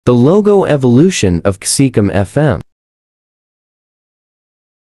The logo evolution of CKXM-FM.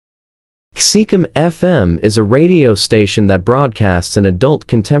 CKXM-FM is a radio station that broadcasts an adult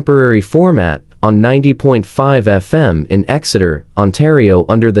contemporary format on 90.5 FM in Exeter, Ontario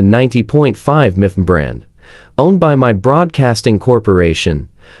under the 90.5 FM brand. Owned by My Broadcasting Corporation,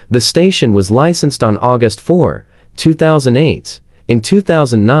 the station was licensed on August 4, 2008. In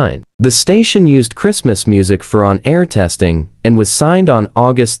 2009, the station used Christmas music for on-air testing and was signed on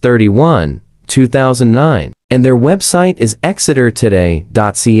August 31, 2009. And their website is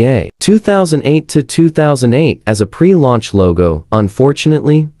exetertoday.ca. 2008 to 2008 as a pre-launch logo.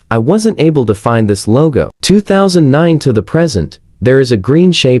 Unfortunately, I wasn't able to find this logo. 2009 to the present, there is a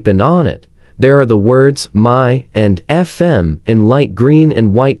green shape and on it, there are the words My and FM in light green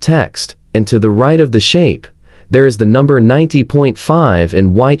and white text, and to the right of the shape, there is the number 90.5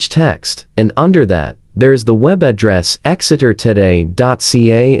 in white text, and under that, there is the web address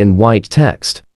exetertoday.ca in white text.